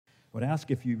would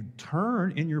ask if you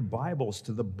turn in your Bibles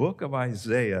to the book of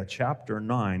Isaiah, chapter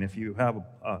 9. If you have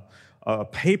a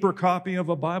paper copy of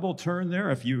a Bible, turn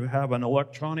there. If you have an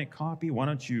electronic copy, why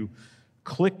don't you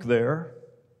click there?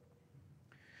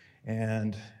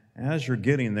 And as you're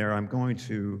getting there, I'm going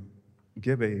to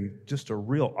give just a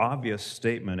real obvious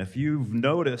statement. If you've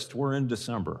noticed, we're in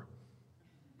December.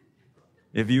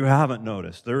 If you haven't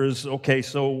noticed,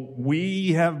 so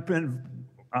we have been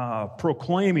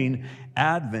proclaiming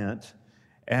Advent,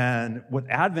 and what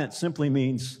Advent simply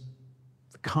means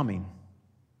coming.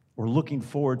 We're looking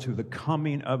forward to the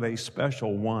coming of a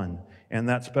special one, and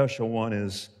that special one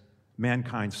is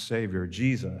mankind's Savior,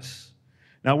 Jesus.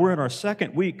 Now, we're in our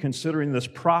second week considering this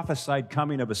prophesied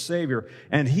coming of a Savior,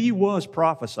 and he was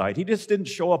prophesied. He just didn't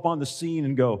show up on the scene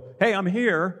and go, "Hey, I'm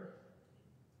here."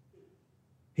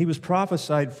 He was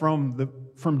prophesied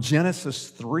from Genesis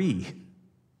 3.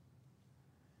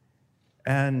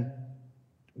 And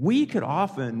we could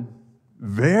often,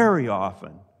 very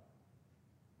often,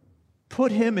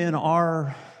 put him in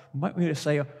our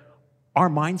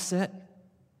mindset.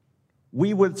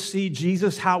 We would see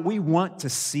Jesus how we want to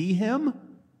see him.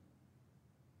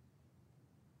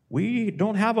 We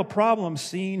don't have a problem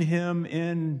seeing him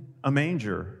in a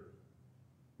manger.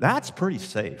 That's pretty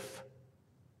safe.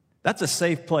 That's a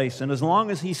safe place, and as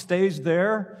long as he stays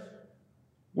there,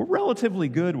 we're relatively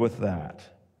good with that.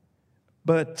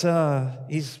 But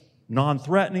he's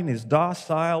non-threatening, he's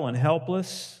docile and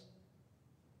helpless.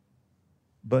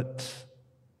 But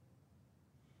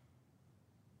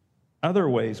other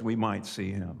ways we might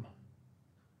see him.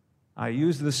 I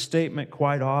use this statement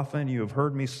quite often. You have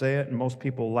heard me say it, and most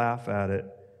people laugh at it.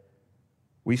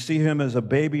 We see him as a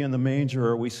baby in the manger,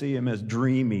 or we see him as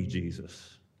dreamy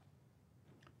Jesus.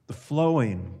 The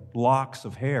flowing locks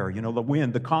of hair, the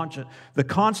wind, the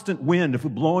constant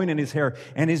wind blowing in his hair,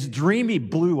 and his dreamy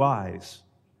blue eyes.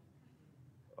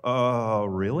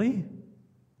 Really?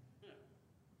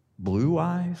 Blue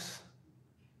eyes?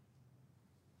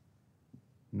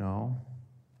 No.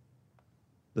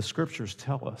 The scriptures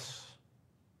tell us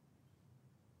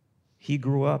he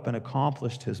grew up and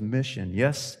accomplished his mission.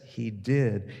 Yes, he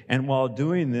did. And while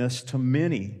doing this, to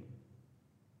many,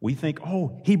 we think,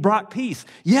 he brought peace.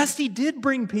 Yes, he did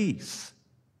bring peace.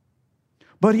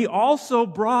 But he also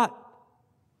brought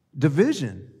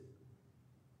division.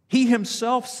 He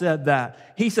himself said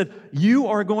that. He said, "You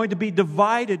are going to be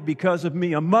divided because of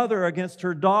me. A mother against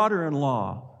her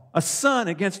daughter-in-law. A son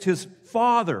against his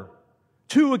father.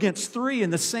 2 against 3 in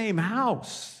the same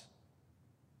house."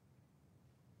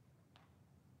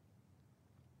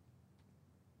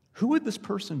 Who would this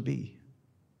person be?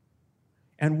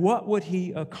 And what would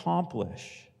he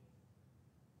accomplish?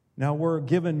 Now, we're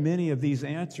given many of these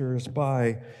answers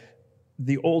by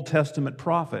the Old Testament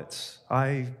prophets.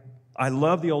 I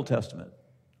love the Old Testament.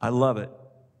 I love it.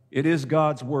 It is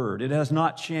God's word. It has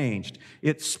not changed.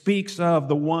 It speaks of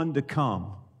the one to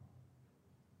come.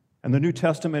 And the New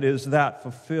Testament is that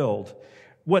fulfilled.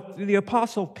 What the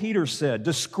Apostle Peter said,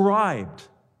 described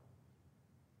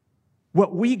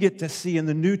what we get to see in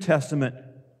the New Testament.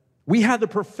 We have the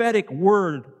prophetic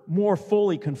word more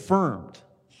fully confirmed,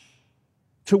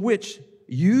 to which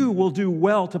you will do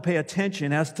well to pay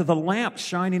attention as to the lamp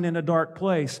shining in a dark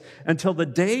place until the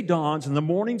day dawns and the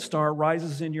morning star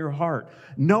rises in your heart,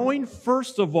 knowing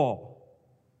first of all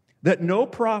that no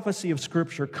prophecy of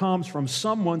Scripture comes from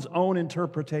someone's own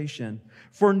interpretation.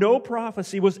 For no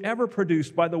prophecy was ever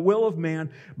produced by the will of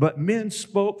man, but men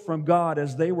spoke from God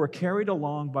as they were carried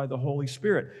along by the Holy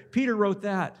Spirit. Peter wrote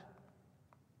that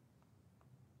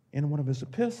in one of his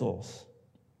epistles.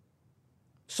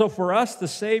 So for us, the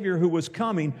Savior who was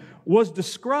coming was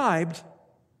described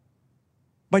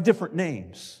by different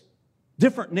names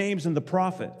in the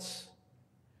prophets.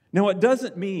 Now, it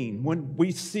doesn't mean when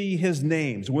we see his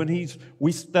names,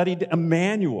 we studied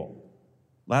Emmanuel.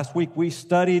 Last week we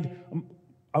studied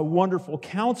a wonderful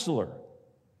counselor.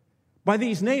 By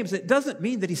these names, it doesn't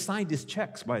mean that he signed his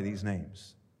checks by these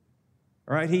names.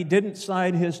 All right, he didn't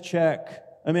sign his check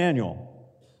Emmanuel.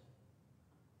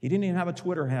 He didn't even have a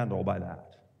Twitter handle by that.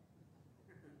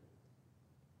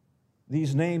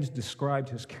 These names described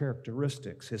his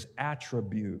characteristics, his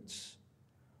attributes,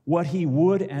 what he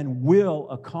would and will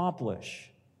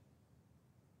accomplish,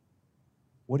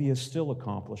 what he is still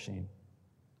accomplishing.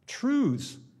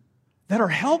 Truths that are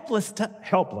help us.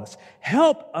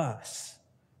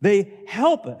 They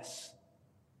help us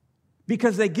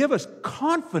because they give us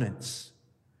confidence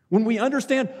when we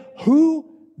understand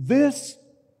who this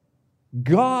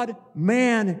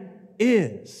God-man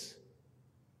is.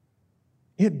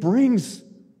 It brings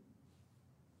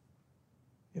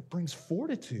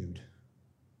fortitude.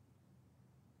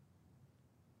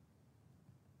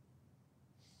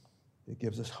 that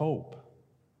gives us hope.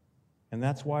 And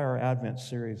that's why our Advent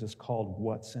series is called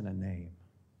What's in a Name?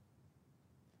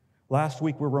 Last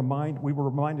week we were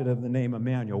reminded of the name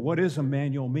Emmanuel. What does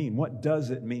Emmanuel mean? What does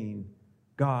it mean?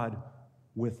 God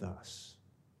with us.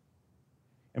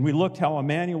 And we looked how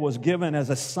Emmanuel was given as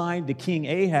a sign to King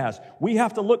Ahaz. We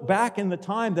have to look back in the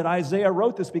time that Isaiah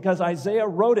wrote this because Isaiah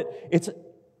wrote it. It's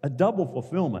a double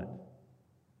fulfillment.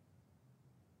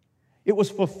 It was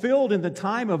fulfilled in the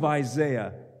time of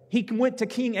Isaiah. He went to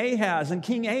King Ahaz, and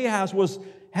King Ahaz was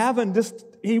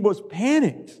he was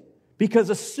panicked because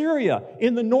Assyria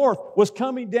in the north was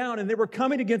coming down, and they were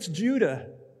coming against Judah.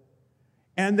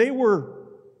 And they were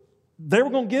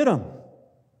going to get him.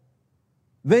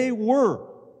 They were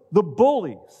the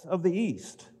bullies of the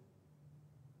east.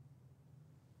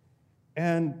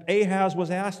 And Ahaz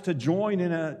was asked to join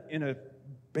in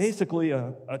basically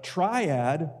a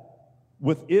triad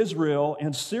with Israel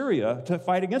and Syria to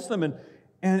fight against them.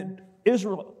 And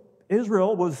Israel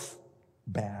was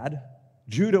bad.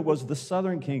 Judah was the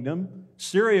southern kingdom.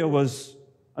 Syria was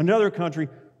another country.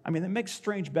 I mean, it makes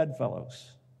strange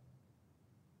bedfellows.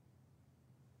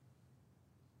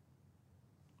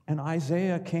 And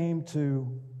Isaiah came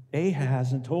to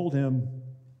Ahaz and told him,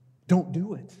 don't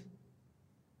do it.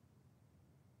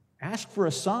 Ask for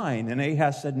a sign. And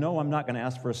Ahaz said, no, I'm not going to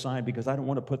ask for a sign because I don't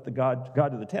want to put the God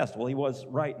to the test. Well, he was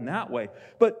right in that way.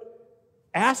 But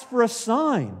ask for a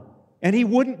sign. And he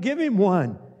wouldn't give him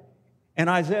one. And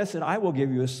Isaiah said, I will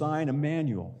give you a sign,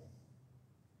 Emmanuel.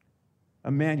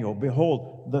 Emmanuel,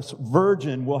 behold, the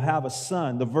virgin will have a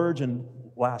son. The virgin,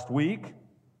 last week,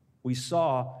 we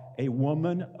saw a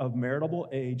woman of marital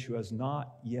age who has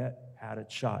not yet had a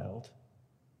child.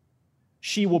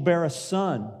 She will bear a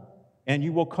son, and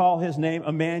you will call his name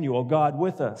Emmanuel, God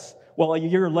with us. Well, a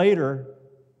year later,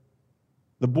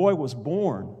 the boy was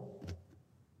born.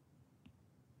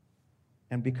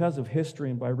 And because of history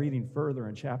and by reading further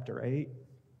in chapter 8,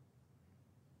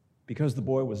 because the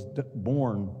boy was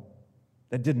born,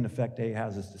 that didn't affect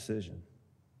Ahaz's decision.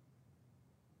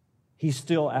 He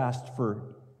still asked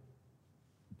for,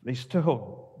 they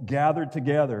still gathered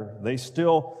together. They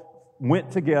still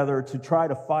went together to try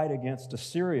to fight against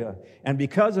Assyria. And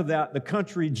because of that, the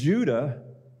country Judah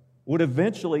would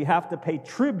eventually have to pay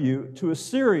tribute to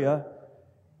Assyria,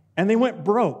 and they went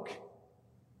broke.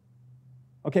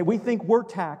 Okay, we think we're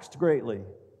taxed greatly.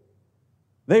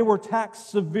 They were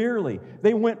taxed severely.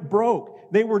 They went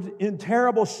broke. They were in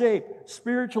terrible shape,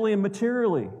 spiritually and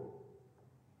materially.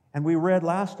 And we read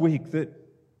last week that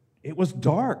it was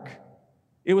dark.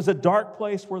 It was a dark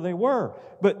place where they were.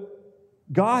 But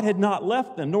God had not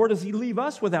left them, nor does He leave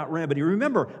us without remedy.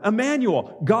 Remember,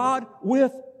 Emmanuel, God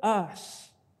with us.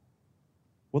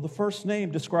 Well, the first name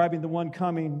describing the one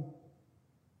coming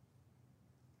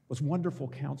was Wonderful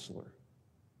Counselor.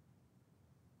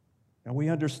 And we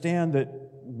understand that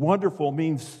wonderful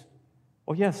means,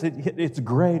 well, yes, it's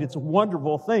great. It's a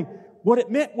wonderful thing. What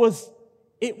it meant was,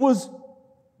 it was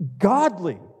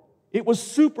godly. It was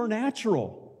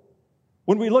supernatural.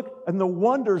 When we look at the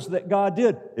wonders that God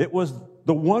did, it was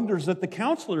the wonders that the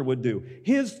counselor would do.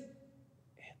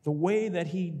 The way that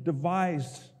He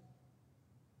devised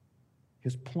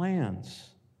His plans.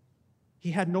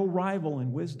 He had no rival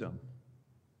in wisdom.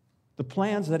 The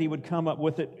plans that He would come up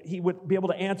with, He would be able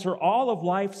to answer all of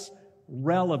life's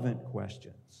relevant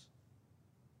questions.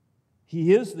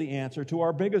 He is the answer to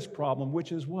our biggest problem,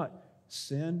 which is what?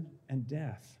 Sin and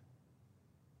death.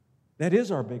 That is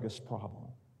our biggest problem.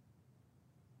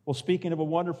 Well, speaking of a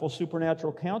wonderful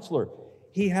supernatural counselor,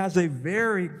 He has a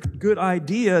very good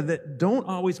idea that don't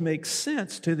always make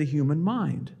sense to the human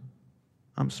mind.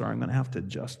 I'm sorry, I'm going to have to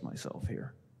adjust myself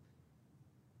here.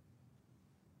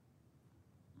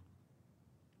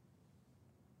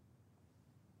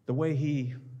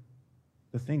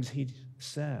 The things He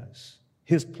says,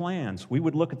 His plans, we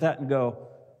would look at that and go,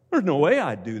 there's no way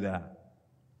I'd do that.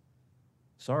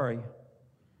 Sorry,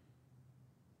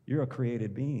 you're a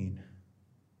created being.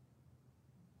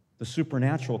 The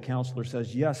supernatural counselor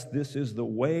says, yes, this is the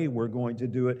way we're going to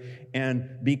do it.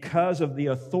 And because of the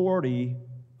authority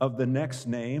of the next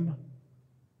name,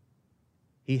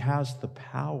 He has the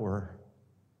power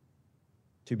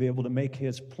to be able to make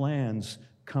His plans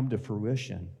come to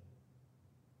fruition.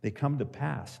 They come to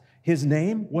pass. His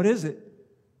name, what is it?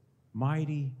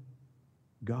 Mighty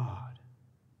God.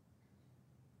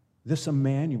 This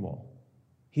Emmanuel,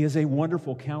 He is a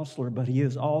wonderful counselor, but He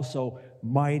is also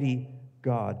mighty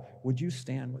God. Would you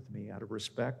stand with me out of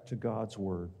respect to God's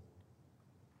Word?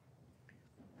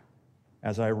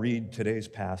 As I read today's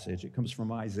passage, it comes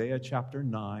from Isaiah chapter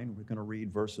 9. We're going to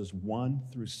read verses 1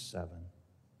 through 7.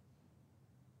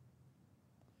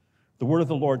 The word of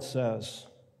the Lord says,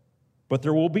 but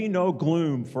there will be no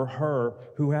gloom for her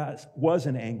who was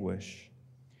in anguish.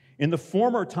 In the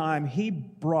former time, he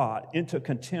brought into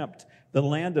contempt the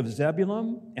land of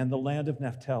Zebulun and the land of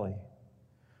Naphtali.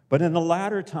 But in the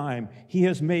latter time, he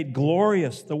has made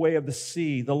glorious the way of the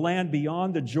sea, the land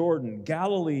beyond the Jordan,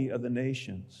 Galilee of the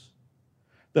nations.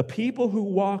 The people who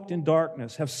walked in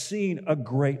darkness have seen a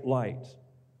great light.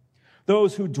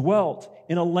 Those who dwelt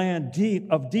in a land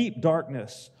of deep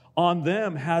darkness, on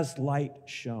them has light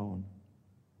shone.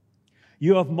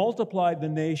 You have multiplied the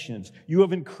nations. You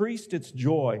have increased its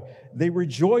joy. They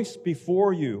rejoice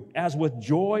before you as with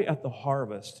joy at the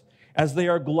harvest, as they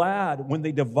are glad when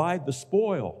they divide the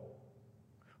spoil.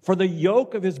 For the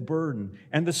yoke of his burden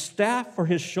and the staff for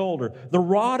his shoulder, the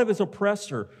rod of his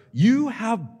oppressor, you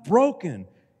have broken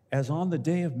as on the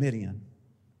day of Midian.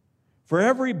 For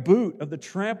every boot of the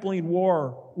trampling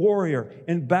warrior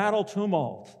in battle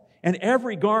tumult, and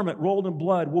every garment rolled in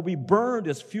blood will be burned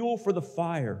as fuel for the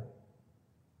fire.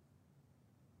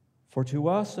 For to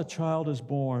us a child is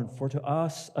born, for to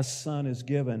us a son is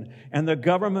given, and the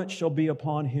government shall be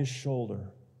upon his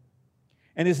shoulder.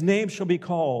 And his name shall be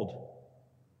called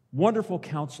Wonderful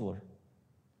Counselor,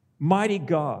 Mighty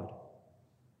God,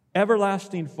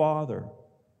 Everlasting Father,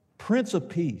 Prince of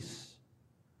Peace.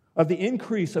 Of the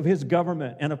increase of his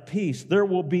government and of peace there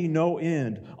will be no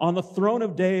end, on the throne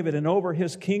of David and over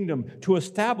his kingdom, to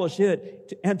establish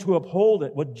it and to uphold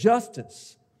it with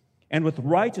justice and with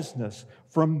righteousness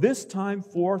from this time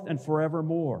forth and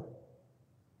forevermore.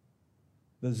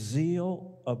 The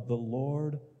zeal of the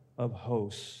Lord of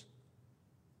hosts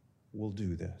will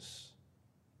do this.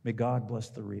 May God bless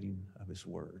the reading of his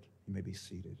word. You may be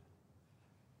seated.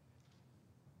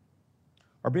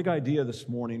 Our big idea this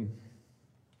morning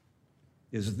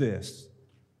is this.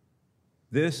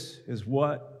 This is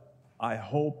what I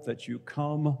hope that you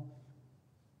come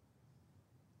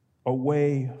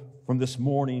away from this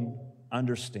morning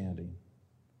understanding.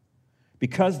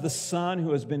 Because the Son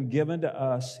who has been given to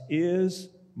us is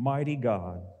mighty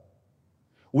God,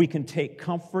 we can take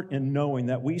comfort in knowing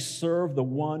that we serve the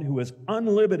one who is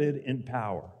unlimited in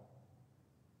power,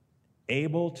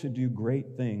 able to do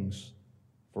great things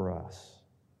for us.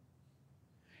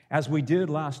 As we did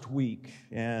last week,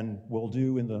 and we'll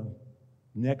do in the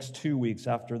next 2 weeks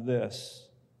after this,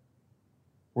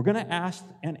 we're going to ask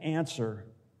and answer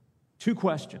 2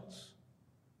 questions.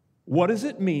 What does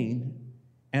it mean,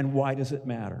 and why does it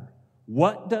matter?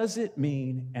 What does it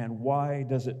mean, and why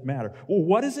does it matter? Well,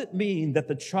 what does it mean that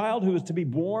the child who is to be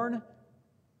born,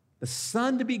 the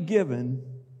son to be given,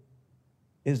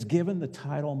 is given the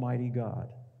title Mighty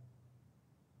God?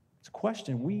 It's a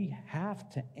question we have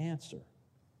to answer.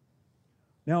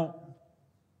 Now,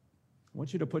 I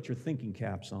want you to put your thinking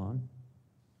caps on,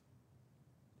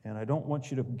 and I don't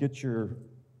want you to get your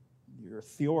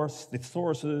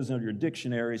thesauruses and your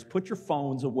dictionaries. Put your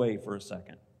phones away for a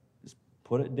second. Just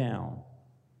put it down.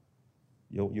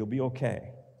 You'll be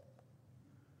okay.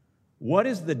 What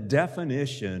is the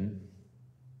definition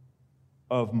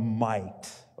of might,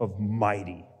 of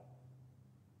mighty?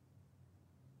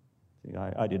 See,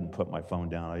 I didn't put my phone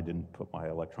down. I didn't put my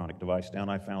electronic device down.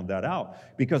 I found that out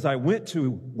because I went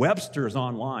to Webster's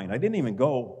online. I didn't even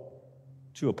go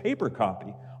to a paper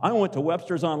copy. I went to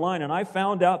Webster's online and I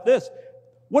found out this.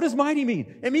 What does mighty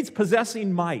mean? It means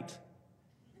possessing might.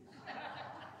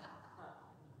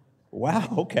 Wow,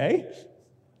 okay.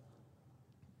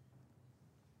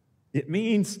 It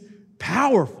means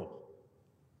powerful,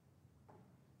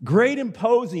 great,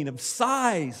 imposing, of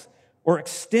size or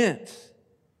extent.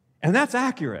 And that's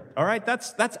accurate, all right?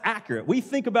 That's accurate. We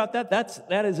think about that.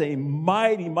 That is a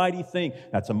mighty, mighty thing.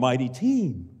 That's a mighty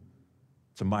team.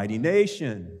 It's a mighty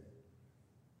nation.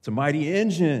 It's a mighty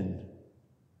engine.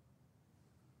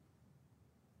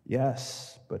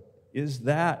 Yes, but is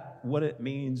that what it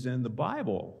means in the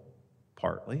Bible?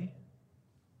 Partly.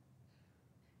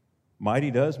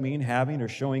 Mighty does mean having or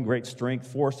showing great strength,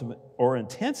 force, or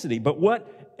intensity. But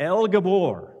what El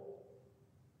Gabor?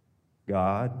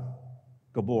 God.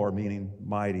 Gabor meaning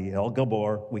mighty. El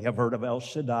Gabor. We have heard of El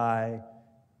Shaddai.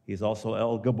 He's also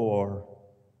El Gabor.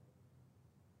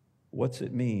 What's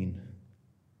it mean?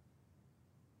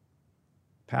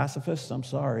 Pacifists, I'm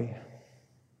sorry.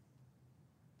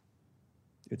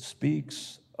 It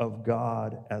speaks of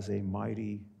God as a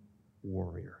mighty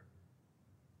warrior.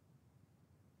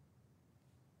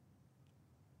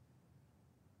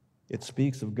 It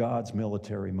speaks of God's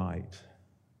military might.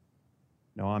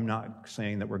 No, I'm not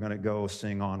saying that we're going to go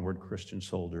sing Onward, Christian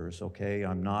Soldiers, okay?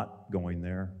 I'm not going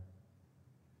there.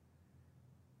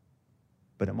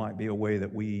 But it might be a way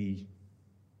that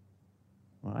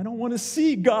I don't want to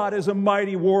see God as a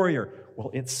mighty warrior.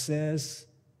 Well, it says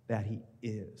that he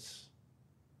is.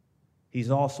 He's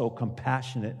also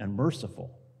compassionate and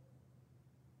merciful.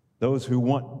 Those who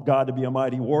want God to be a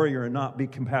mighty warrior and not be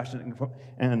compassionate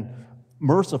and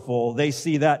merciful, they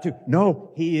see that too.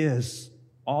 No, He is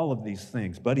all of these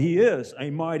things, but He is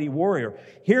a mighty warrior.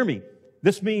 Hear me.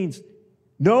 This means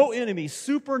no enemy,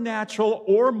 supernatural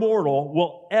or mortal,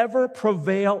 will ever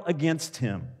prevail against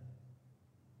Him.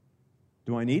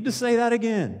 Do I need to say that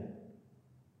again?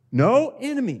 No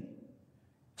enemy,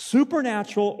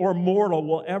 supernatural or mortal,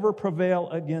 will ever prevail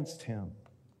against Him.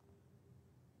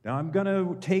 Now, I'm going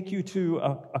to take you to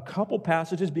a couple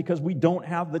passages because we don't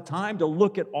have the time to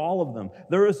look at all of them.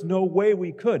 There is no way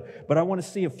we could. But I want to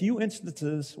see a few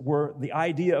instances where the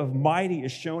idea of mighty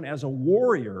is shown as a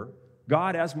warrior.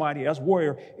 God as mighty, as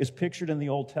warrior, is pictured in the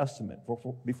Old Testament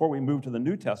before we move to the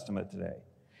New Testament today.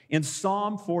 In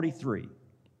Psalm 43,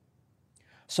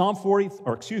 Psalm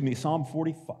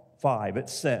 45, it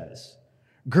says,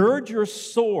 "Gird your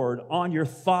sword on your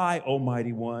thigh, O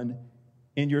mighty one,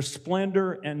 in your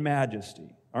splendor and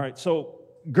majesty." All right, so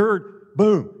gird,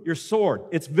 boom, your sword.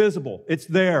 It's visible. It's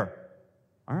there.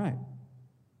 All right.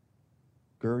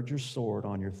 Gird your sword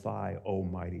on your thigh, O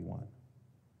mighty one.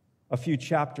 A few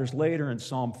chapters later in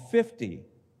Psalm 50,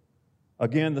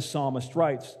 again the psalmist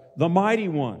writes, "The mighty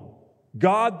one,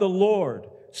 God the Lord,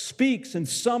 speaks and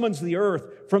summons the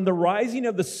earth from the rising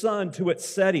of the sun to its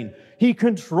setting. He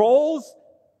controls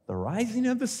the rising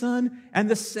of the sun and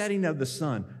the setting of the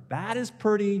sun." That is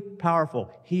pretty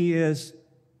powerful. He is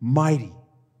mighty.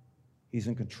 He's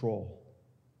in control.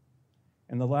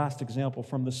 And the last example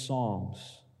from the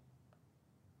Psalms.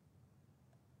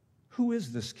 Who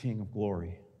is this King of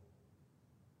glory?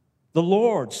 The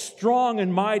Lord, strong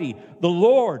and mighty. The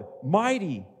Lord,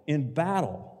 mighty in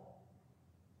battle.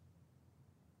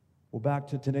 Well, back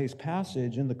to today's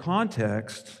passage, in the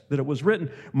context that it was written,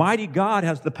 mighty God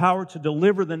has the power to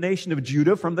deliver the nation of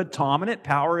Judah from the dominant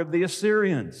power of the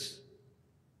Assyrians.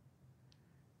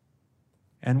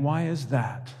 And why is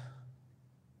that?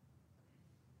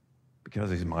 Because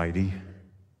He's mighty.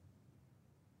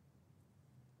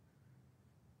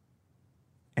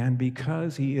 And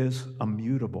because He is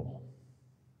immutable.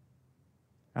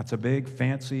 That's a big,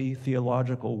 fancy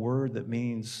theological word that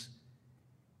means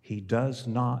He does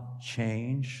not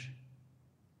change.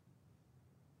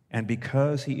 And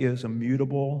because He is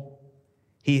immutable,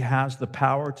 He has the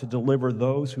power to deliver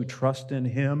those who trust in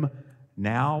Him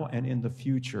now and in the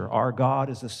future. Our God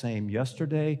is the same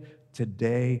yesterday,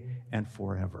 today, and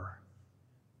forever.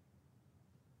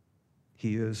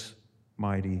 He is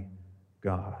mighty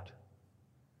God.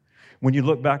 When you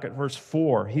look back at verse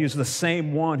 4, He is the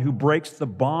same one who breaks the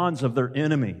bonds of their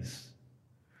enemies.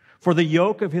 For the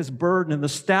yoke of His burden and the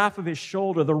staff of His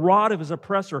shoulder, the rod of His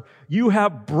oppressor, you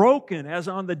have broken as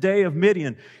on the day of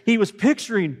Midian. He was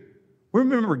picturing,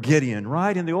 remember Gideon,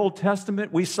 right? In the Old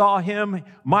Testament, we saw him,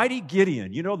 mighty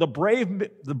Gideon, you know, the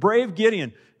brave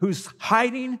Gideon who's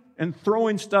hiding and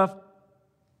throwing stuff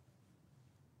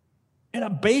in a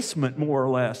basement, more or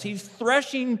less. He's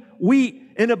threshing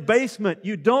wheat in a basement.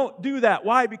 You don't do that.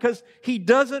 Why? Because he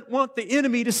doesn't want the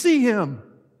enemy to see him.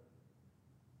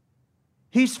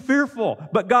 He's fearful.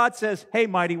 But God says, "Hey,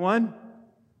 mighty one,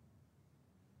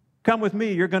 come with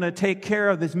me. You're going to take care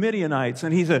of these Midianites."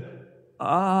 And he said, no,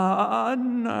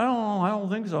 I don't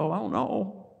think so. I don't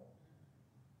know.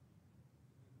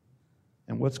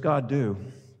 And what's God do?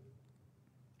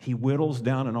 He whittles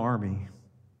down an army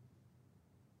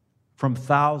from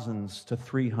thousands to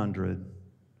 300.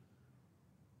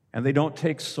 And they don't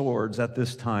take swords at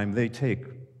this time. They take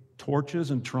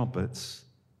torches and trumpets.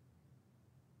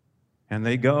 And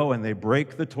they go and they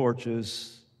break the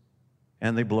torches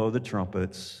and they blow the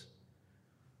trumpets.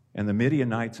 And the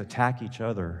Midianites attack each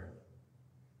other.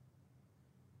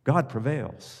 God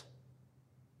prevails.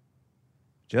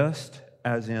 Just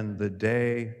as in the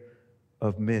day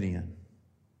of Midian.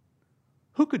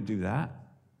 Who could do that?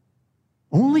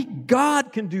 Only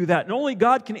God can do that. And only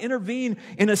God can intervene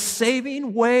in a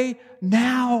saving way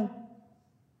now.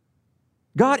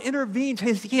 God intervenes.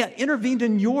 He intervened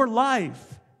in your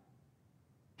life.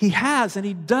 He has, and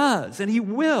He does, and He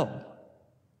will.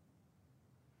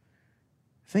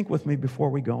 Think with me before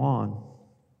we go on.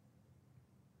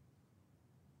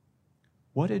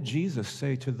 What did Jesus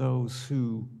say to those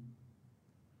who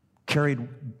carried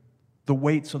the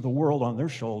weights of the world on their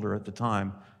shoulder at the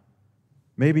time?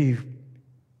 Maybe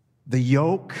the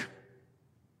yoke.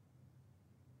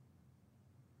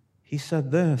 He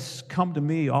said this, "Come to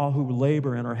me, all who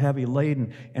labor and are heavy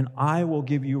laden, and I will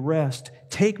give you rest.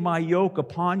 Take my yoke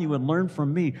upon you and learn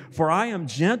from me, for I am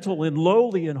gentle and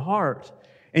lowly in heart,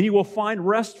 and you will find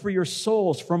rest for your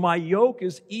souls. For my yoke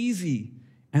is easy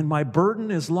and my burden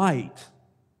is light."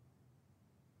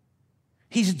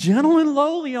 He's gentle and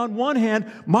lowly on one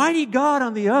hand, mighty God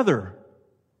on the other.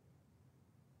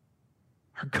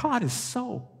 Our God is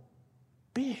so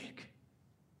big.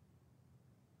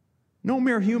 No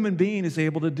mere human being is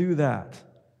able to do that.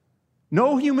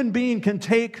 No human being can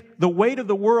take the weight of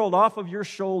the world off of your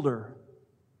shoulder.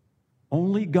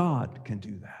 Only God can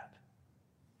do that.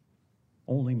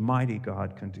 Only mighty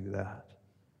God can do that.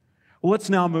 Well, let's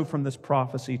now move from this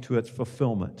prophecy to its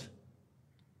fulfillment.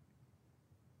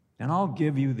 And I'll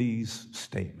give you these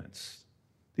statements.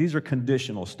 These are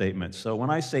conditional statements. So when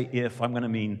I say if, I'm going to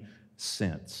mean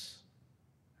since.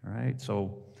 All right?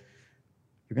 So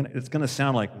it's going to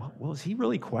sound like, well, is he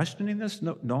really questioning this?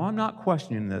 No, I'm not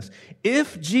questioning this.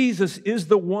 If Jesus is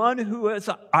the one who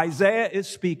Isaiah is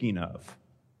speaking of,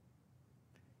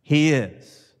 he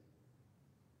is.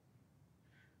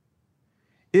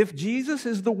 If Jesus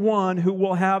is the one who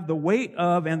will have the weight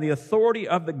of and the authority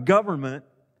of the government,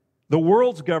 the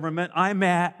world's government, I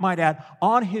might add,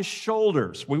 on his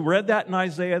shoulders. We read that in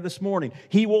Isaiah this morning.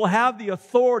 He will have the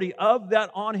authority of that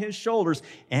on his shoulders.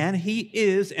 And he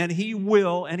is, and he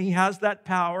will, and he has that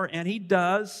power, and he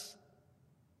does.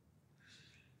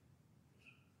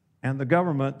 And the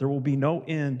government, there will be no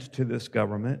end to this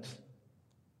government.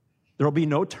 There will be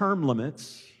no term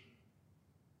limits.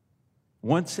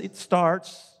 Once it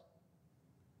starts,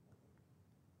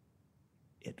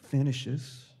 it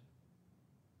finishes.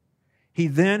 He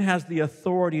then has the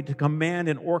authority to command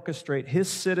and orchestrate his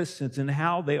citizens in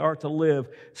how they are to live,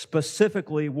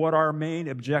 specifically what our main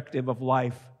objective of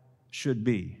life should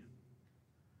be.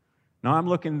 Now, I'm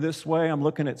looking this way. I'm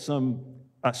looking at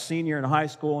a senior in high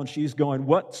school, and she's going,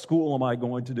 what school am I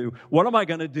going to do? What am I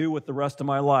going to do with the rest of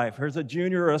my life? Here's a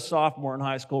junior or a sophomore in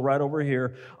high school right over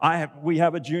here. We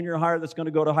have a junior hire that's going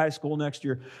to go to high school next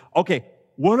year. Okay,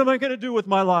 what am I going to do with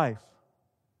my life?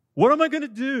 What am I going to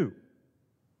do?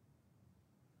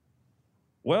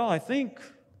 Well, I think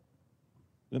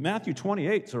that Matthew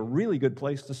 28 is a really good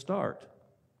place to start,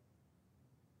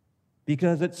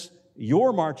 because it's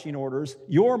your marching orders, and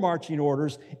your marching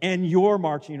orders,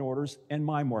 and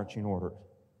my marching order.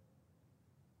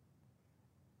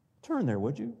 Turn there,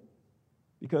 would you?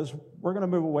 Because we're going to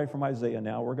move away from Isaiah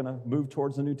now. We're going to move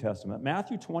towards the New Testament.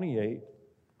 Matthew 28.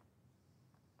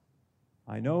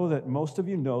 I know that most of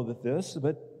you know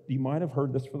but you might have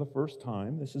heard this for the first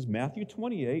time. This is Matthew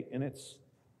 28, and it's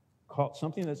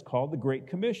something that's called the Great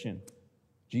Commission.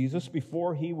 Jesus,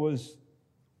 before he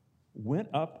went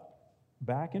up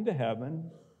back into heaven,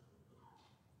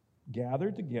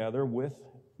 gathered together with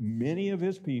many of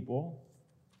his people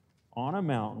on a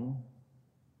mountain,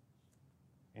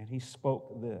 and he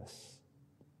spoke this.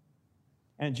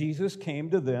 And Jesus came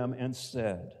to them and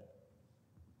said,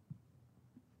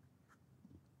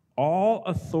 all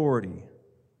authority.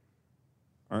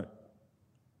 All right.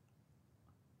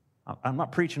 I'm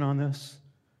not preaching on this,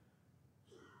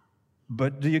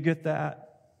 but do you get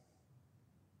that?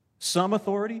 Some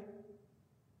authority?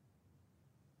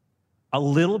 A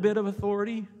little bit of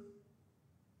authority?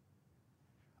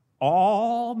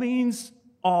 All means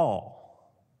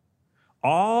all.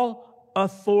 All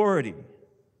authority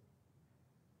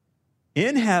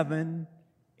in heaven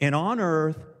and on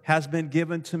earth has been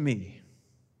given to me.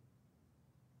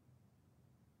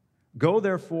 Go,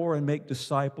 therefore, and make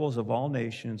disciples of all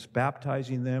nations,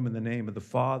 baptizing them in the name of the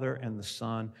Father and the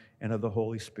Son and of the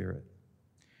Holy Spirit,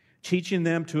 teaching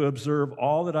them to observe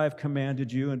all that I have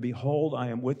commanded you, and behold, I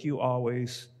am with you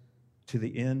always to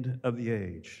the end of the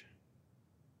age.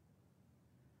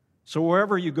 So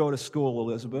wherever you go to school,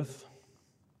 Elizabeth,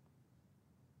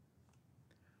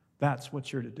 that's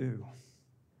what you're to do.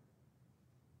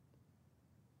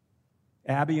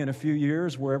 Abby, in a few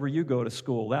years, wherever you go to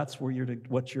school, that's what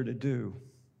you're to do.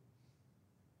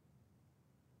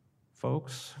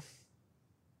 Folks,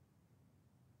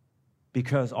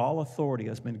 because all authority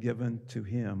has been given to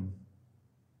him,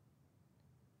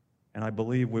 and I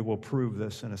believe we will prove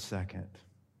this in a second,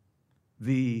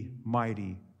 the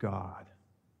mighty God.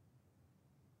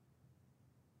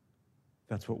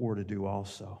 That's what we're to do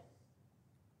also.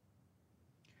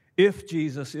 If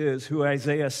Jesus is who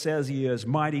Isaiah says he is,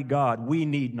 mighty God, we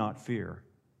need not fear.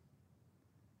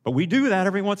 But we do that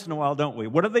every once in a while, don't we?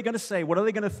 What are they going to say? What are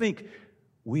they going to think?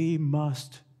 We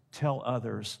must tell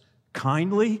others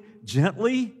kindly,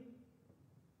 gently.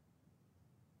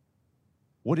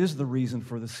 What is the reason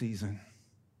for the season?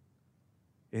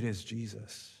 It is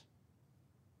Jesus.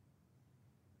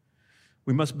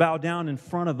 We must bow down in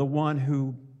front of the one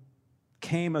who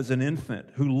came as an infant,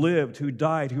 who lived, who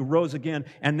died, who rose again,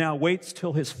 and now waits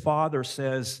till his Father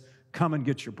says, come and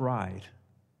get your bride.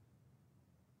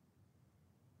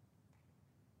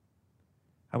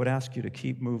 I would ask you to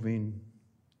keep moving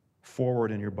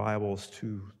forward in your Bibles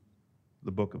to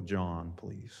the book of John,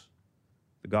 please.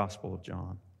 The Gospel of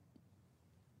John.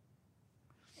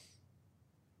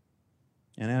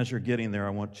 And as you're getting there, I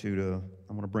want to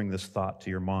bring this thought to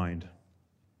your mind.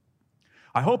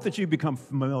 I hope that you become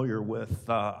familiar with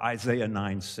Isaiah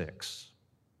 9:6.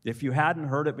 If you hadn't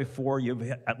heard it before, you've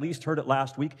at least heard it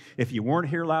last week. If you weren't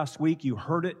here last week, you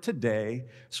heard it today,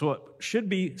 so it should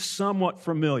be somewhat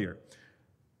familiar.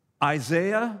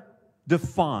 Isaiah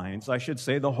defines, I should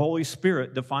say, the Holy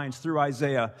Spirit defines through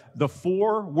Isaiah the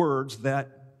four words that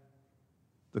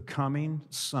the coming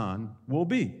Son will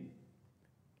be.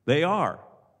 They are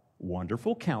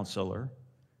Wonderful Counselor,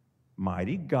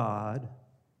 Mighty God,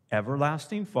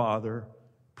 Everlasting Father,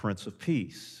 Prince of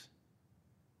Peace.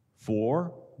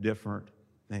 Four different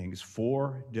things,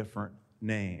 four different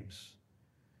names.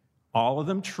 All of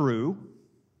them true,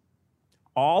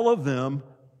 all of them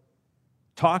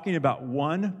talking about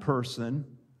one person.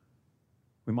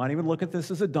 We might even look at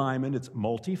this as a diamond. It's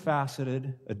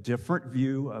multifaceted, a different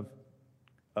view of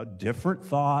a different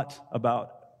thought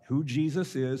about who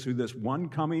Jesus is, who this one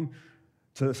coming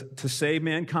to save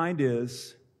mankind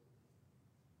is.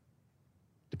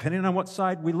 Depending on what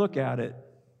side we look at it,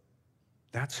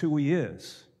 that's who he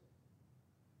is.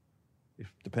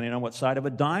 Depending on what side of a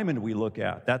diamond we look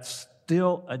at, that's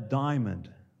still a diamond.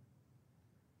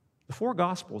 The four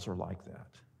Gospels are like that.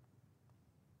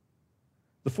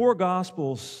 The four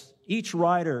Gospels, each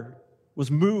writer was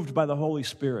moved by the Holy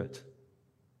Spirit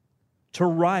to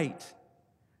write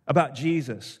about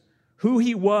Jesus, who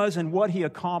he was and what he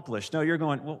accomplished. Now you're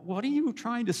going, well, what are you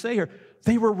trying to say here?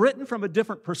 They were written from a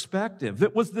different perspective.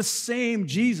 It was the same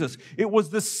Jesus. It was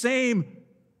the same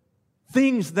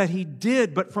things that he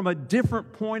did, but from a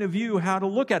different point of view, how to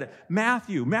look at it.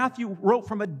 Matthew wrote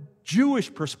from a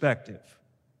Jewish perspective.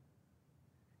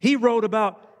 He wrote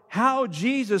about how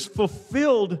Jesus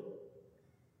fulfilled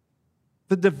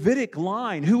the Davidic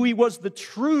line, who he was the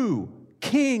true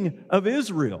king of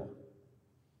Israel,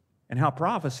 and how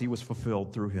prophecy was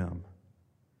fulfilled through him.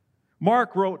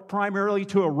 Mark wrote primarily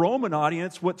to a Roman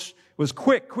audience, which was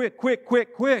quick,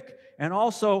 and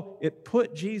also it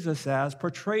put Jesus as,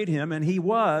 portrayed him, and he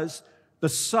was the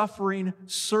suffering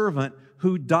servant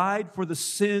who died for the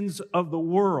sins of the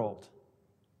world.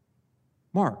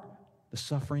 Mark, the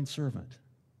suffering servant.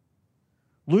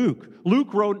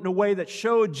 Luke wrote in a way that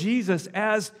showed Jesus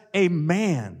as a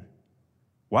man.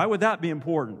 Why would that be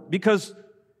important? Because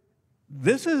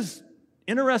this is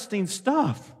interesting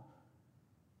stuff.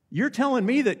 You're telling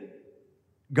me that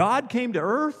God came to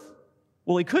earth?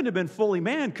 Well, he couldn't have been fully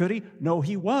man, could he? No,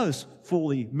 he was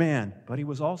fully man, but he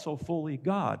was also fully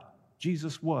God.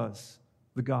 Jesus was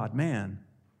the God-man.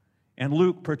 And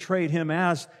Luke portrayed him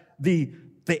as the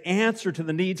answer to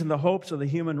the needs and the hopes of the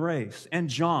human race. And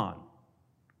John,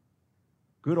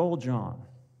 good old John,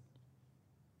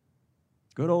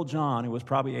 who was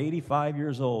probably 85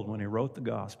 years old when he wrote the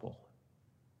gospel,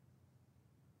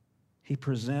 he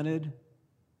presented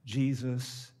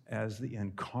Jesus as the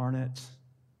incarnate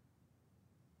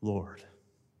Lord.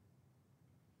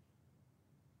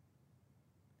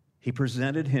 He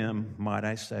presented him, might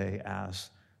I say, as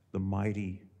the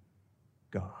mighty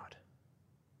God.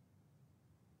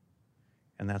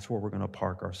 And that's where we're going to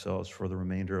park ourselves for the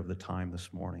remainder of the time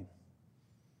this morning.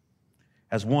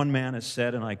 As one man has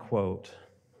said, and I quote,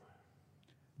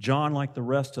 John, like the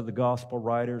rest of the gospel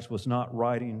writers, was not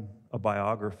writing a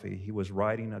biography. He was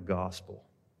writing a gospel.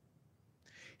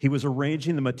 He was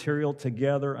arranging the material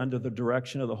together under the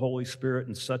direction of the Holy Spirit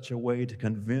in such a way to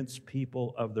convince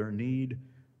people of their need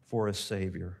for a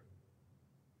Savior.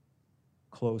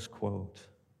 Close quote.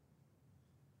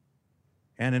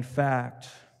 And in fact,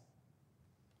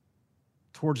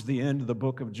 towards the end of the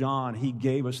book of John, he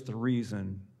gave us the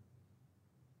reason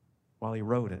while he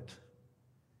wrote it.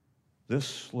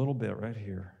 This little bit right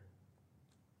here.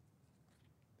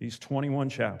 These 21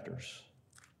 chapters.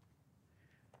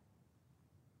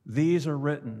 These are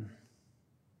written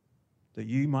that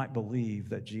you might believe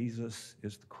that Jesus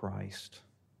is the Christ,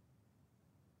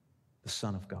 the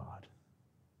Son of God.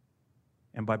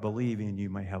 And by believing,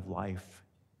 you may have life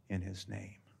in his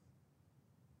name.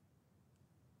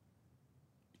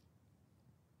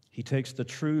 He takes the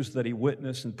truths that he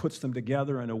witnessed and puts them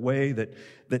together in a way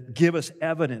that give us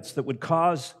evidence that would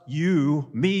cause you,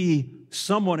 me,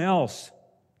 someone else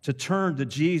to turn to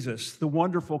Jesus, the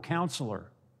wonderful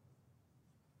counselor,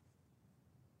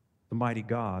 the mighty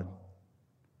God,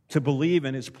 to believe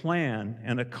in his plan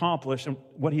and accomplish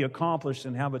what he accomplished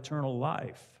and have eternal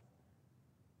life.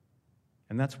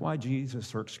 And that's why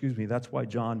that's why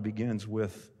John begins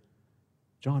with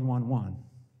John 1:1.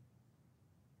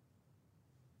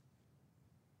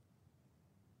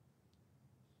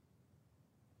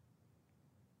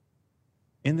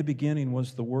 In the beginning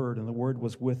was the Word, and the Word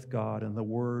was with God, and the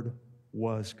Word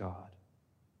was God.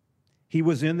 He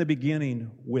was in the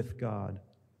beginning with God.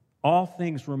 All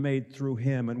things were made through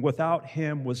Him, and without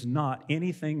Him was not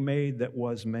anything made that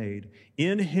was made.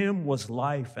 In Him was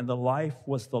life, and the life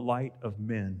was the light of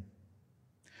men.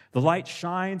 The light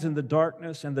shines in the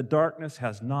darkness, and the darkness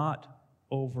has not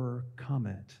overcome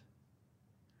it.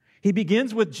 He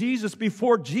begins with Jesus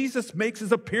before Jesus makes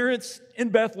His appearance in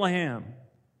Bethlehem.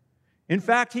 In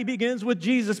fact, He begins with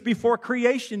Jesus before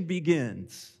creation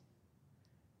begins,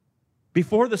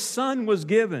 before the Son was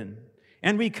given.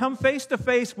 And we come face to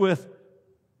face with,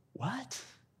 what?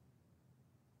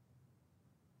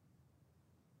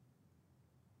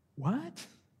 What?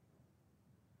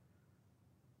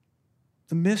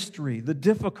 The mystery, the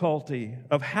difficulty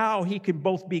of how He can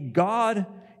both be God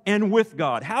and with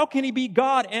God. How can He be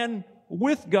God and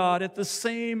with God at the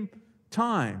same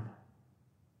time?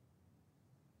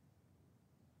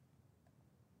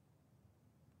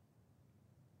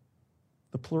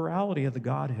 The plurality of the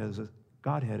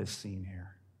Godhead is seen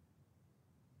here.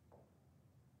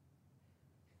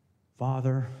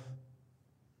 Father,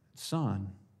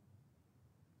 Son.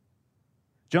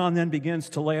 John then begins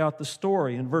to lay out the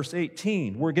story in verse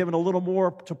 18. We're given a little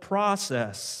more to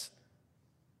process.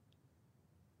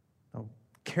 Now,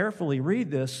 carefully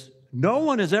read this. No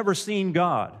one has ever seen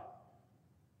God.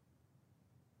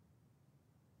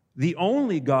 The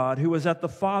only God who is at the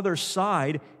Father's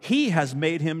side, He has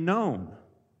made Him known.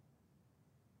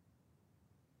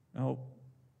 Now,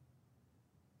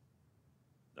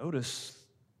 notice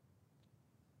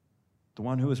the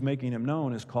one who is making Him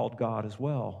known is called God as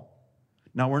well.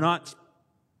 Now,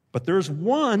 but there's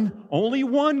only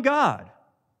one God.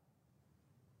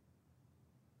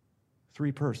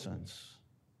 3 persons.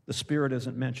 The Spirit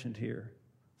isn't mentioned here.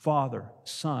 Father,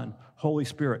 Son, Holy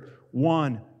Spirit.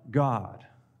 One God.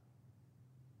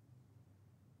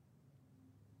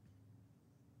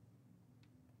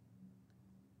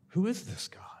 Who is this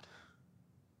God?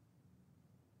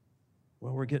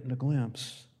 Well, we're getting a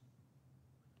glimpse.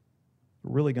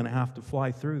 We're really going to have to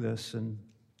fly through this. And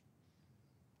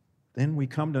then we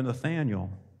come to Nathanael.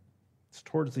 It's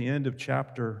towards the end of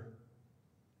chapter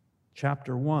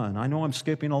 1. I know I'm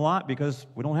skipping a lot because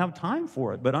we don't have time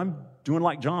for it, but I'm doing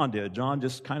like John did. John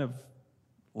just kind of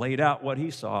laid out what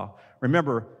he saw.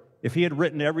 Remember, if he had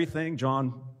written everything,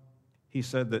 he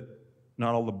said that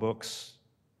not all the books,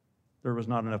 there was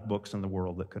not enough books in the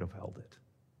world that could have held it.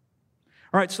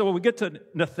 All right, so we get to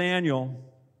Nathanael,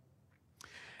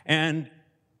 and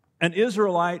an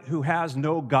Israelite who has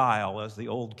no guile, as the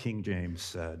old King James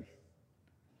said.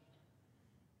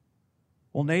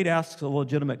 Well, Nate asks a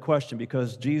legitimate question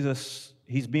because Jesus,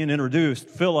 he's being introduced.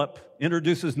 Philip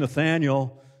introduces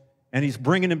Nathanael, and he's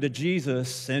bringing him to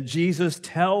Jesus, and Jesus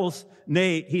tells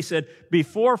Nate, he said,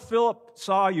 before Philip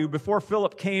saw you, before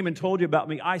Philip came and told you about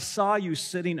me, I saw you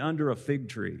sitting under a fig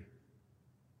tree.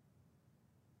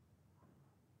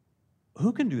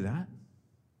 Who can do that?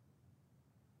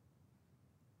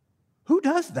 Who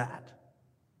does that?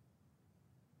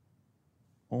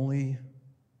 Only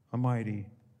a mighty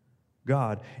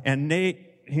God. And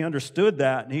Nate, he understood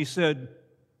that, and he said,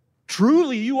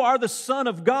 truly you are the Son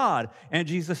of God. And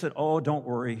Jesus said, oh, don't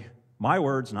worry. My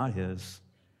words, not his.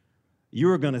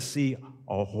 You're going to see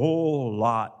a whole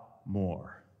lot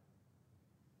more.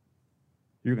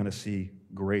 You're going to see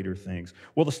greater things.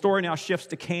 Well, the story now shifts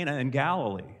to Cana in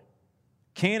Galilee.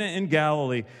 Cana in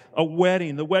Galilee, a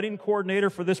wedding. The wedding coordinator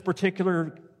for this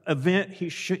particular event,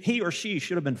 he or she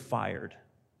should have been fired.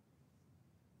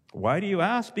 Why do you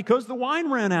ask? Because the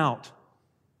wine ran out.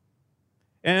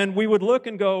 And we would look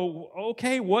and go,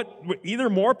 okay, either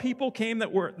more people came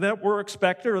that were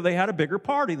expected, or they had a bigger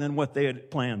party than what they had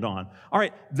planned on. All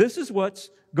right, this is what's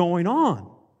going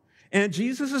on. And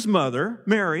Jesus' mother,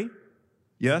 Mary,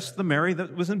 yes, the Mary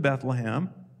that was in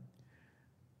Bethlehem,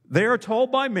 they are told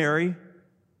by Mary,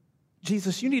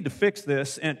 Jesus, you need to fix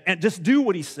this and just do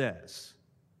what he says.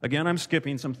 Again, I'm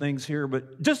skipping some things here,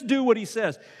 but just do what he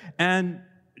says. And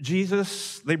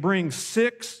Jesus, they bring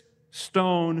 6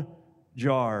 stone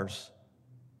jars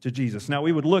to Jesus. Now,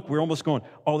 we would look, we're almost going,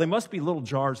 oh, they must be little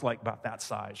jars like about that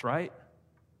size, right?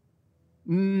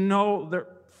 No,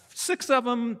 6 of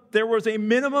them, there was a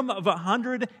minimum of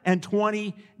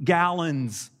 120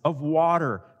 gallons of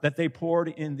water that they poured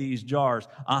in these jars.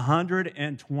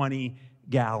 120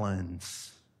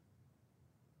 gallons.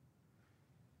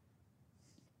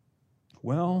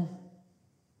 Well,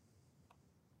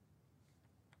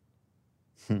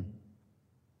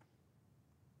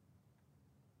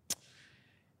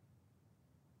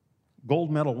 gold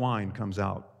medal wine comes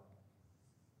out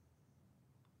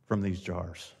from these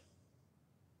jars.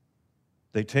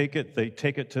 They take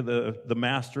it to the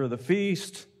master of the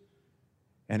feast,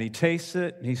 and he tastes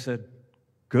it, and he said,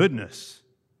 goodness.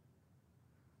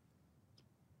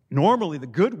 Normally, the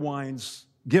good wine's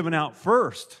given out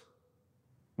first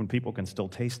when people can still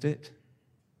taste it.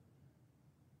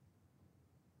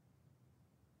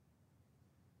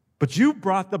 But you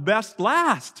brought the best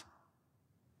last.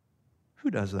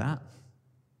 Who does that?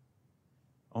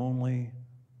 Only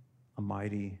a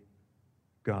mighty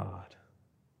God.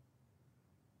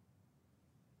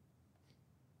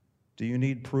 Do you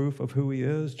need proof of who He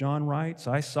is? John writes,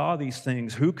 I saw these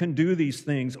things. Who can do these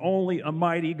things? Only a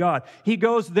mighty God. He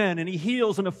goes then and He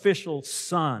heals an official's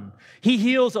son. He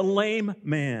heals a lame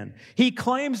man. He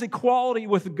claims equality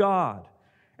with God.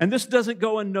 And this doesn't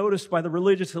go unnoticed by the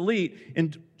religious elite.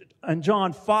 In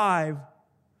John 5,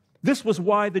 this was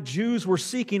why the Jews were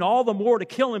seeking all the more to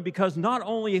kill Him, because not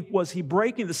only was He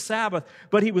breaking the Sabbath,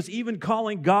 but He was even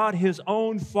calling God His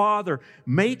own Father,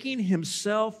 making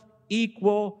Himself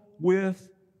equal with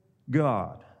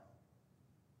God.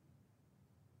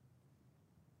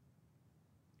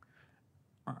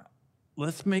 All right,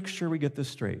 let's make sure we get this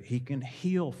straight. He can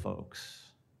heal folks.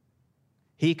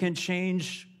 He can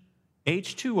change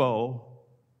H2O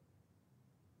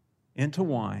into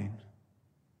wine,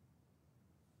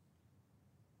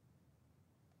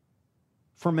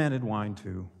 fermented wine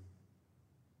too.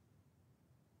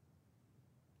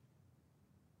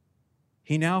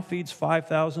 He now feeds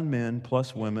 5,000 men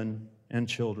plus women and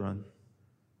children.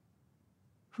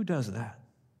 Who does that?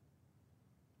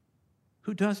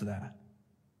 Who does that?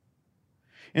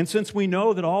 And since we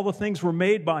know that all the things were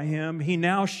made by Him, He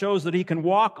now shows that He can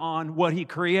walk on what He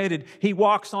created. He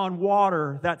walks on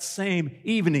water that same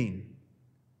evening.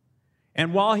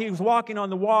 And while He was walking on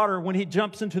the water, when He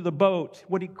jumps into the boat,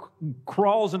 when He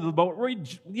crawls into the boat,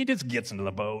 He just gets into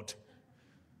the boat.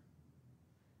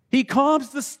 He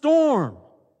calms the storm.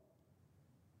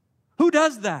 Who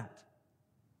does that?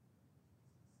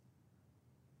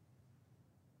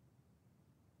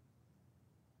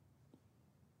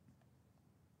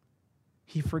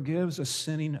 He forgives a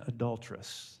sinning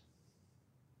adulteress.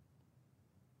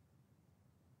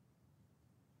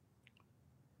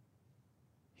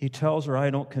 He tells her, I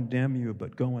don't condemn you,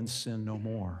 but go and sin no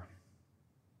more.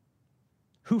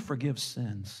 Who forgives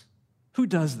sins? Who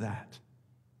does that?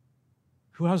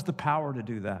 Who has the power to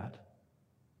do that?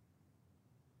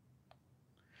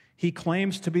 He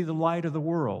claims to be the light of the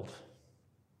world.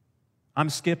 I'm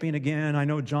skipping again. I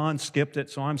know John skipped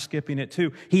it, so I'm skipping it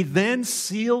too. He then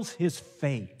seals His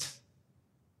fate.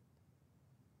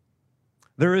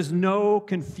 There is no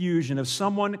confusion. If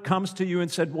someone comes to you and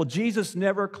said, well, Jesus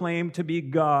never claimed to be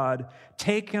God,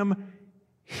 take him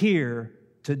here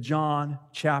to John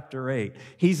chapter 8.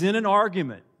 He's in an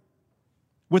argument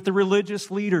with the religious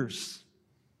leaders.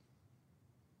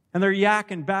 And they're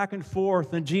yakking back and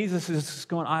forth, and Jesus is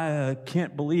going, I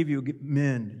can't believe you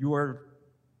men. You are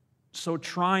so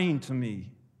trying to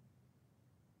me.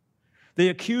 They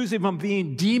accuse Him of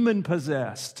being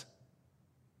demon-possessed.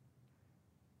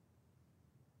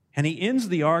 And He ends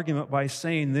the argument by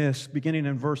saying this, beginning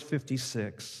in verse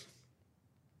 56.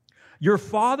 Your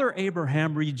father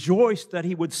Abraham rejoiced that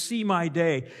he would see my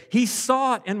day. He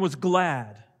saw it and was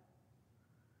glad.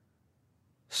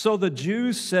 So the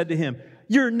Jews said to him,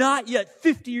 you're not yet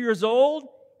 50 years old,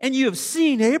 and you have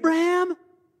seen Abraham?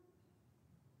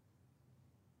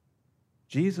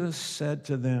 Jesus said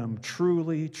to them,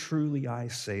 truly, truly, I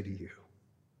say to you,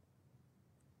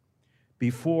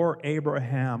 before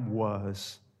Abraham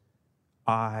was,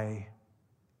 I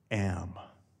am.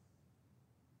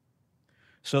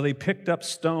 So they picked up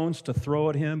stones to throw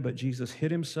at Him, but Jesus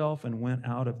hid Himself and went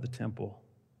out of the temple.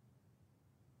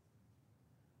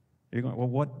 You're going,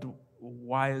 well,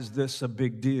 why is this a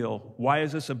big deal? Why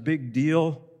is this a big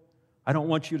deal? I don't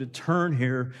want you to turn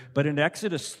here, but in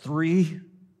Exodus 3,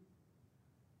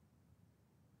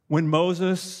 when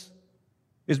Moses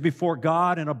is before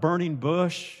God in a burning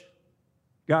bush,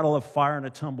 God will have fire and a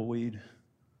tumbleweed.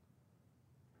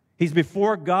 He's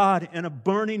before God in a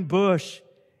burning bush,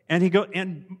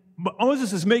 and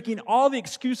Moses is making all the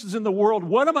excuses in the world.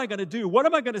 What am I going to do? What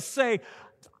am I going to say?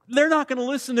 They're not going to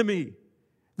listen to me.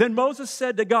 Then Moses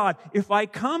said to God, if I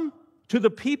come to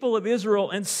the people of Israel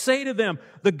and say to them,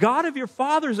 the God of your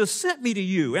fathers has sent me to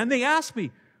you, and they ask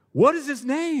me, what is His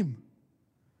name?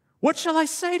 What shall I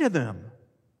say to them?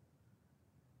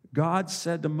 God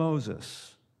said to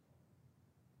Moses,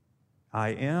 I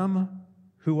am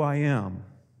who I am.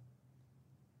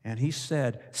 And He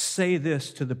said, say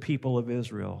this to the people of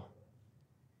Israel,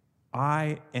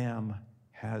 I am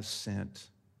has sent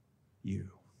you.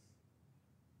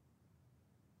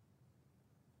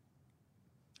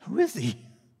 Who is He?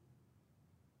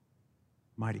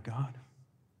 mighty God.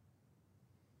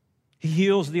 He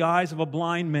heals the eyes of a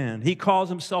blind man. He calls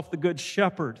himself the Good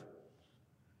Shepherd.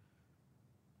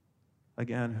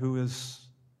 Again, who is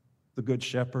the Good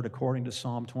Shepherd according to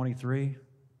Psalm 23?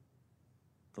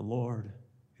 The Lord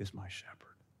is my shepherd.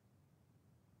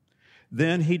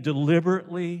 Then he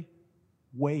deliberately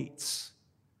waits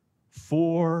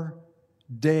 4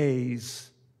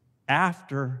 days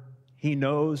after he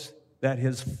knows that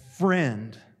his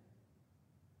friend,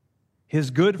 his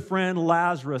good friend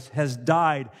Lazarus, has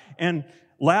died. And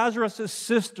Lazarus'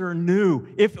 sister knew,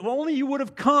 if only you would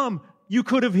have come, you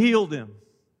could have healed him.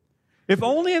 If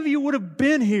only of you would have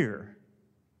been here.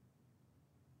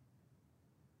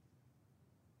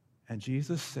 And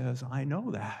Jesus says, I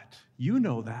know that. You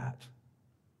know that.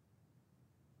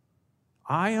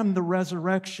 I am the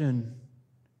resurrection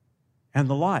and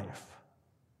the life.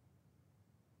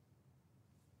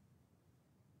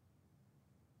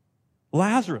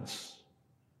 Lazarus,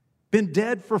 been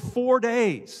dead for 4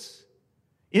 days,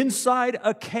 inside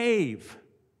a cave,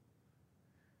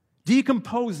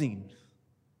 decomposing.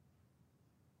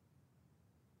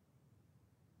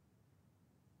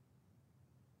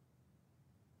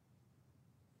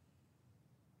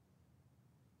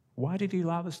 Why did he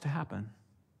allow this to happen?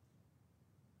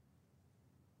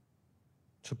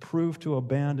 To prove to a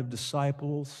band of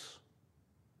disciples,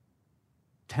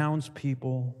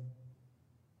 townspeople,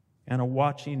 and a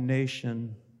watching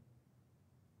nation,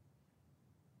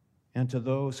 and to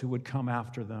those who would come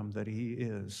after them, that he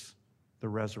is the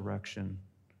resurrection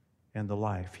and the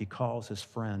life. He calls his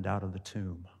friend out of the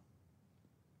tomb.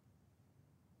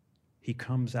 He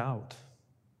comes out.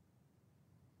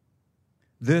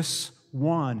 This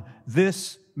one,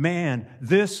 this man,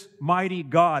 this mighty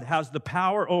God has the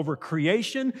power over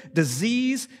creation,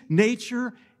 disease,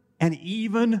 nature, and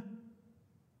even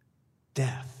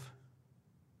death.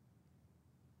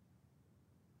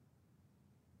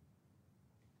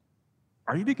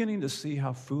 Are you beginning to see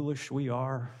how foolish we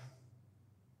are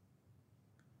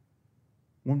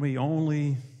when we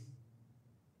only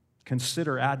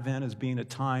consider Advent as being a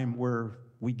time where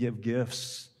we give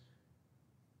gifts,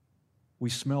 we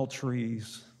smell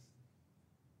trees,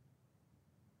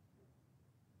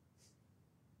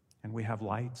 and we have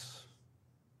lights?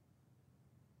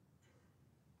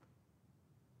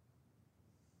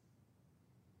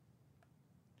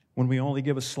 When we only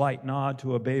give a slight nod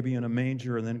to a baby in a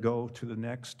manger and then go to the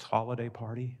next holiday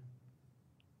party?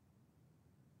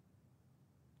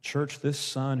 Church, this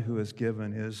Son who is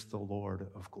given is the Lord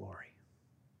of glory.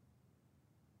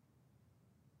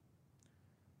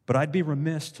 But I'd be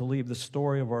remiss to leave the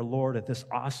story of our Lord at this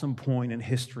awesome point in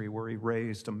history where he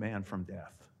raised a man from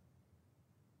death.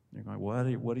 You're going,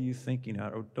 what are you thinking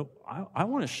of? I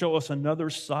want to show us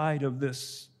another side of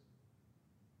this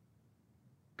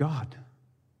God.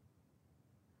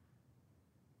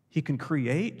 He can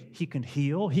create, he can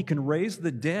heal, he can raise the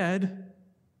dead.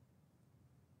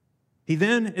 He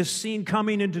then is seen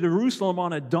coming into Jerusalem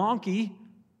on a donkey,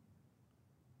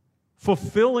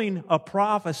 fulfilling a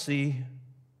prophecy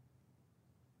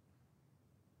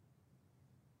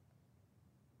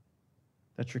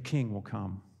that your king will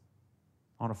come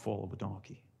on a foal of a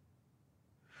donkey.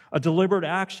 A deliberate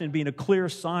action being a clear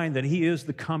sign that he is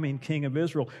the coming king of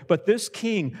Israel. But this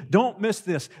king, don't miss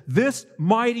this, this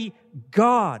mighty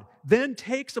God then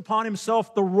takes upon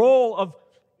himself the role of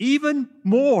even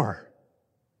more.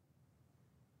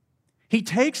 He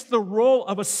takes the role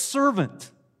of a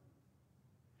servant.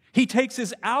 He takes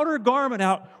his outer garment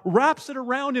out, wraps it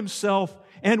around himself,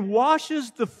 and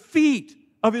washes the feet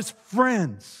of his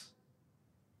friends,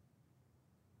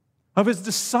 of his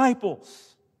disciples.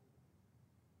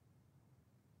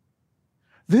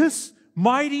 This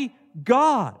mighty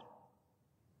God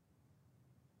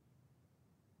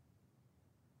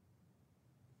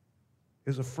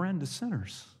is a friend to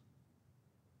sinners.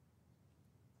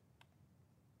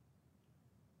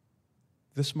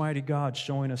 This mighty God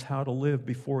showing us how to live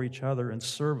before each other in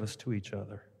service to each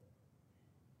other.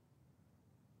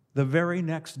 The very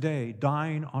next day,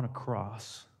 dying on a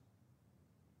cross.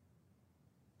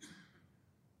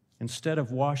 Instead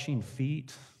of washing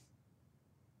feet,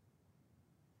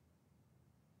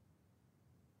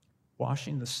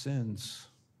 washing the sins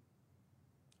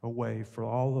away for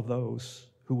all of those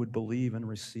who would believe and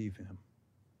receive him.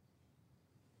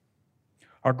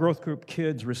 Our growth group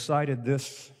kids recited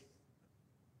this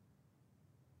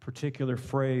particular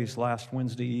phrase last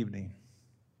Wednesday evening.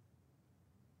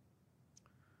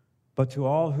 But to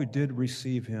all who did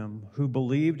receive him, who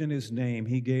believed in his name,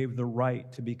 he gave the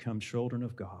right to become children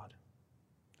of God,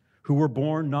 who were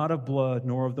born not of blood,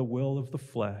 nor of the will of the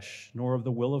flesh, nor of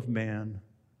the will of man,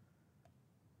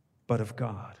 but of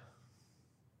God.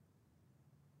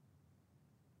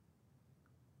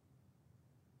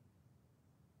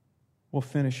 We'll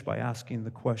finish by asking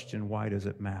the question, why does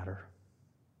it matter?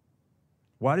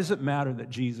 Why does it matter that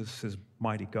Jesus is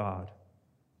mighty God?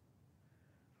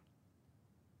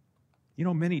 You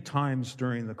know, many times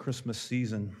during the Christmas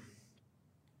season,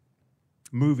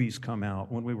 movies come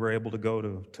out when we were able to go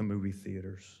to movie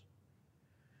theaters.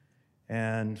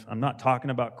 And I'm not talking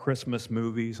about Christmas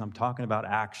movies. I'm talking about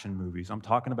action movies. I'm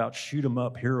talking about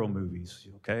shoot-'em-up hero movies,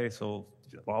 okay? So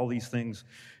all these things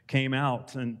came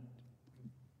out. And,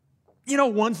 you know,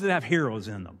 ones that have heroes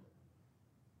in them.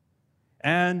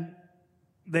 And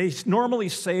they normally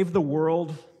save the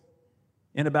world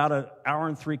in about an hour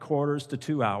and 3/4 to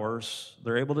 2 hours.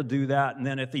 They're able to do that. And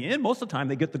then at the end, most of the time,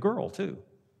 they get the girl, too.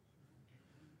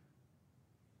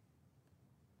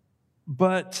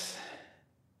 But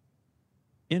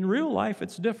in real life,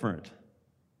 it's different.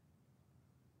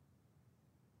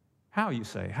 How, you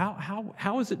say?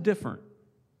 How is it different?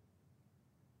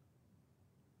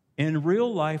 In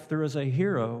real life, there is a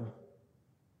hero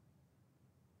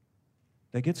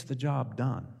that gets the job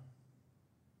done.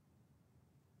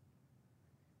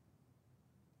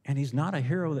 And he's not a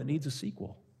hero that needs a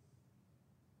sequel.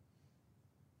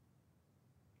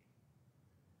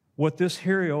 What this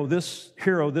hero,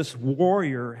 this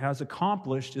warrior has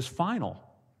accomplished is final.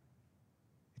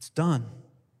 It's done.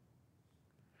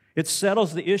 It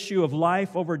settles the issue of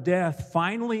life over death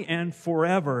finally and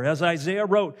forever. As Isaiah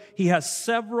wrote, he has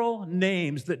several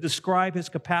names that describe his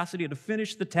capacity to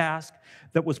finish the task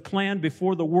that was planned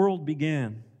before the world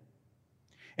began.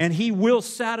 And he will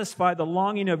satisfy the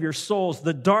longing of your souls,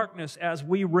 the darkness, as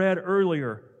we read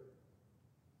earlier.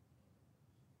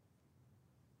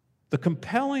 The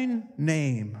compelling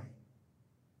name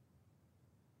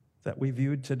that we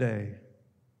viewed today,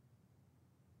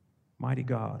 Mighty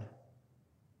God.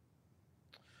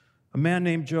 A man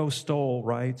named Joe Stoll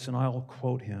writes, and I'll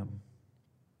quote him,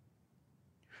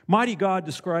 Mighty God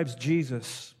describes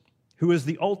Jesus, who is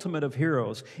the ultimate of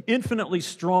heroes, infinitely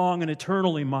strong and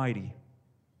eternally mighty.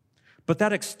 But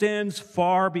that extends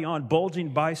far beyond bulging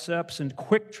biceps and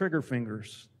quick trigger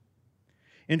fingers.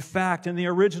 In fact, in the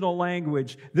original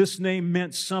language, this name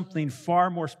meant something far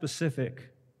more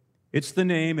specific. It's the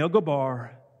name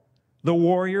El-Gabbar, the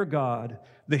warrior God,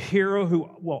 the hero who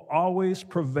will always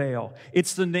prevail.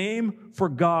 It's the name for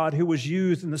God who was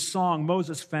used in the song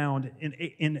Moses found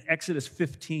in Exodus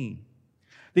 15.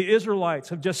 The Israelites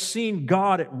have just seen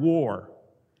God at war.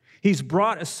 He's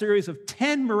brought a series of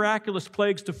 10 miraculous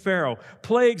plagues to Pharaoh,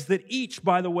 plagues that each,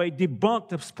 by the way,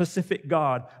 debunked a specific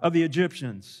god of the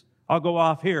Egyptians. I'll go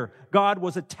off here. God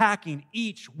was attacking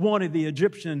each one of the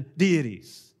Egyptian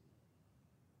deities.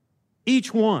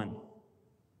 Each one.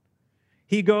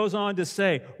 He goes on to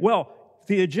say, well,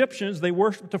 the Egyptians, they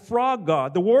worshiped a frog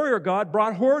god. The warrior god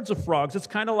brought hordes of frogs. It's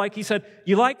kind of like he said,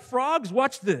 you like frogs?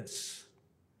 Watch this.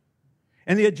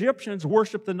 And the Egyptians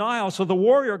worshiped the Nile, so the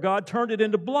warrior god turned it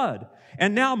into blood.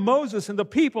 And now Moses and the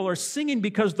people are singing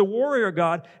because the warrior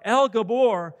god,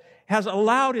 El-Gabbar, has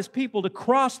allowed his people to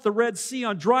cross the Red Sea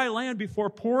on dry land before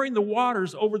pouring the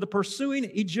waters over the pursuing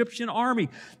Egyptian army.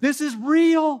 This is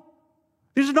real.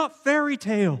 These are not fairy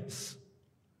tales.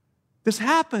 This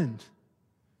happened.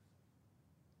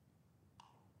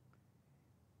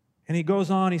 And he goes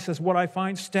on, he says, what I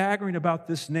find staggering about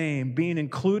this name being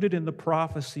included in the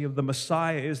prophecy of the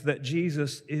Messiah is that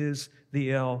Jesus is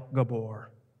the El-Gabbar,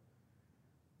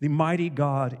 the mighty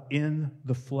God in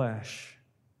the flesh,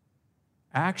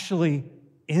 actually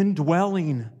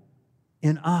indwelling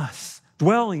in us,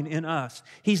 dwelling in us.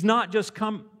 He's not just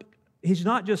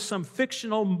some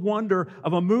fictional wonder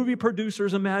of a movie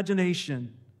producer's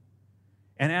imagination.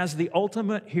 And as the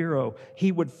ultimate hero,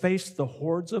 he would face the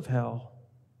hordes of hell,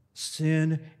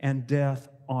 sin and death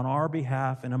on our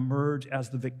behalf and emerge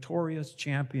as the victorious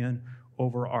champion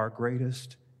over our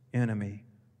greatest enemy.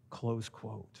 Close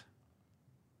quote.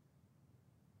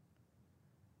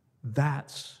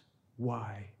 That's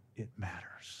why it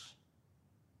matters.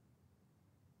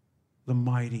 The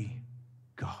mighty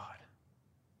God.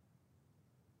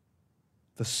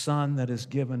 The Son that is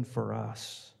given for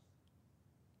us.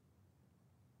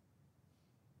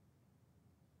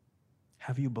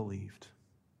 Have you believed?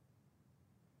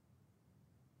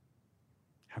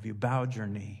 Have you bowed your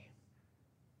knee?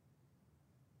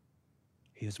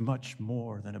 He is much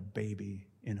more than a baby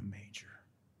in a manger.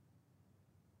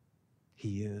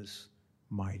 He is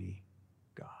mighty